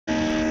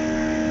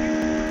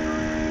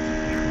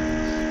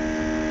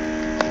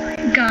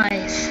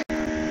Guys,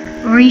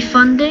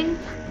 Refunding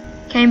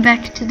came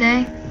back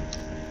today,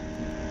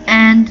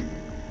 and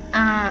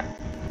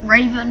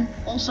Raven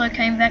also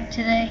came back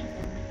today,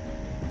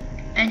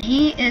 and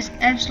he is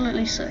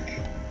absolutely sick.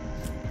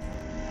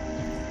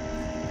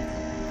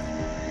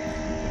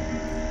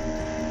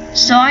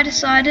 So I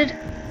decided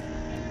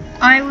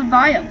I would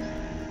buy him,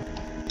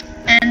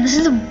 and this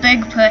is a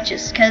big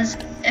purchase because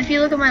if you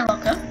look at my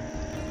locker,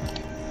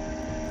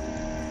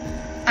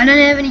 I don't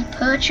have any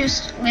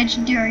purchased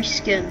legendary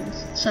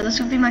skins, so this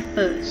will be my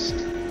first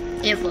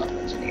ever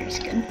legendary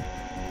skin.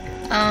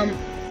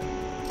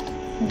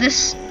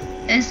 This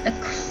is a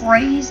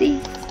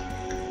crazy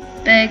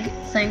big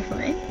thing for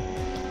me,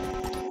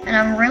 and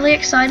I'm really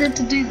excited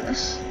to do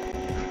this.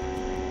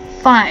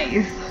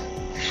 5,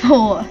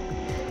 4,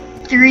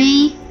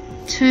 3,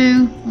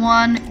 2,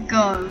 1,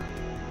 go.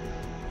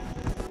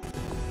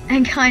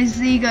 And guys,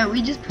 there you go.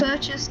 We just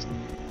purchased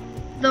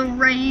the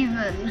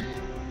Raven.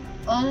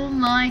 Oh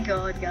my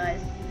god,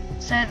 guys.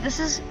 So this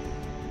is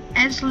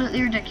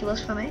absolutely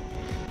ridiculous for me.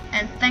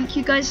 And thank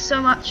you guys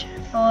so much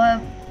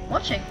for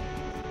watching.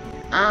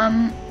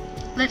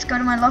 Let's go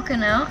to my locker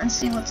now and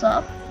see what's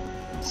up.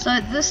 So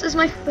this is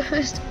my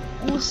first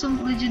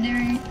awesome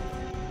legendary.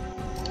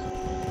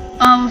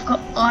 Oh, we've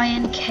got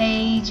Iron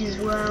Cage as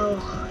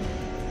well.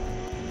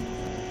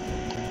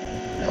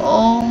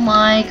 Oh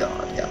my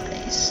god,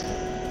 guys.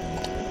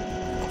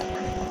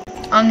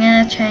 I'm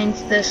gonna change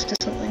this to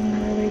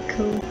something really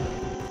cool.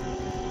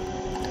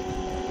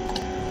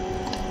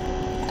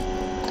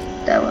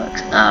 That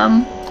works.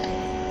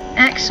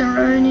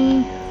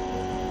 Axaroni.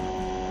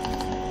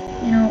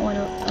 You know what?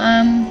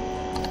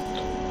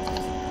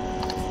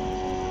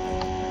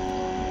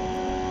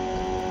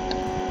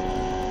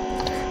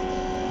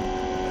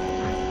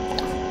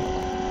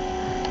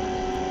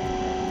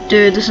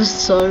 Dude, this is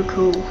so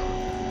cool.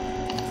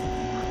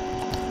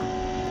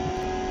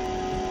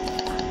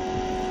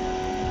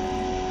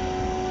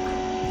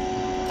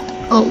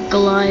 Oh,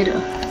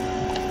 glider.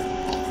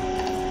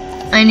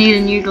 I need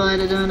a new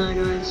glider, don't I,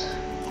 guys?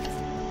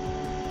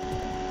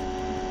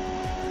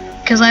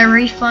 Because I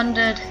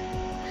refunded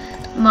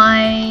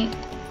my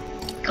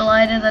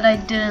glider that I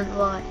didn't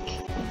like.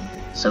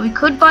 So we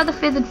could buy the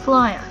feathered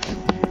flyer.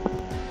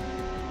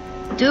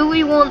 Do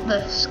we want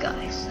this,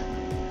 guys?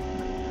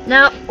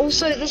 Now,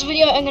 also, this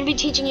video I'm going to be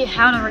teaching you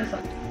how to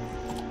refund.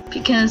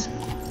 Because,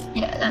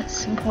 yeah,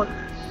 that's important.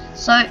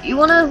 So, you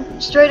want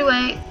to, straight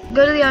away,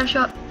 go to the item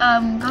shop,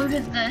 go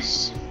to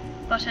this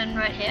button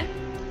right here.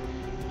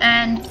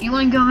 And you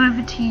want to go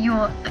over to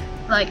your,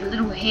 like,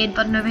 little head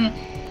button over here.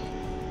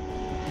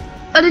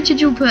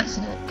 Digital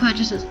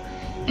purchases.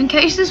 In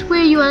cases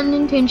where you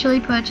unintentionally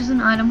purchase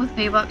an item with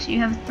V-Bucks, you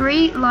have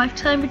 3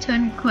 lifetime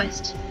return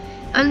requests.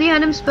 Only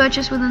items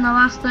purchased within the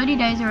last 30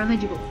 days are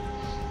eligible.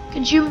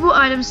 Consumable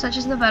items such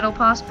as the Battle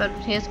Pass, Battle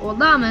Tears, or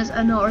Llamas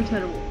are not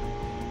returnable.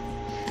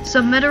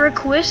 Submit a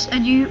request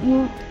and you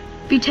will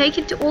be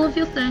taken to all of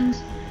your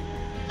things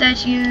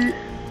that you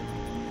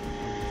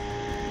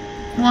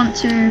want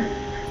to,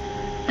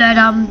 that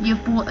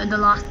you've bought in the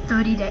last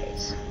 30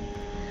 days.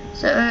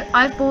 So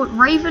I've bought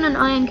Raven and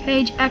Iron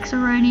Cage,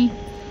 Axaroni,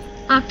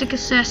 Arctic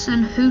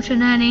Assassin,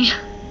 Hootenanny,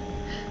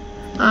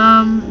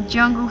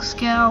 Jungle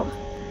Scout.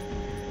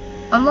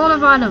 A lot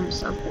of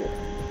items I've bought.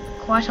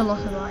 Quite a lot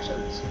of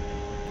items.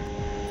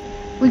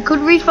 We could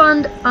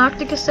refund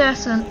Arctic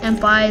Assassin and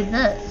buy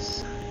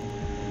this.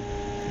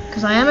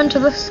 Because I am into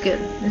this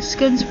skin. This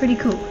skin's pretty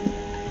cool.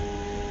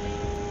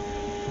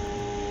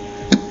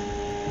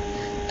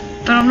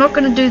 But I'm not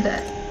going to do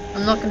that.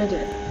 I'm not going to do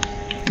it.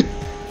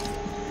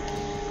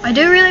 I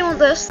do really want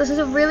this. This is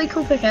a really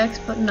cool pickaxe,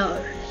 but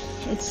no.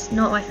 It's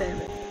not my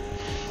favorite.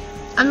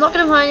 I'm not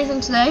going to buy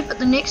anything today, but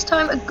the next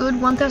time a good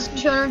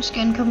 1200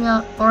 skin comes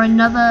out, or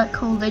another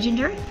cool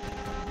legendary,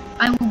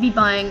 I will be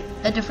buying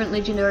a different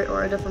legendary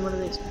or a different one of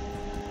these.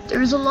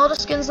 There is a lot of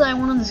skins that I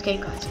want in this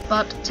game, guys,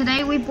 but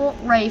today we bought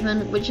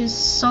Raven, which is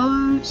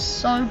so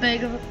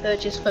big of a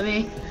purchase for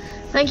me.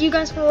 Thank you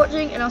guys for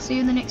watching, and I'll see you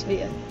in the next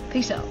video.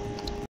 Peace out.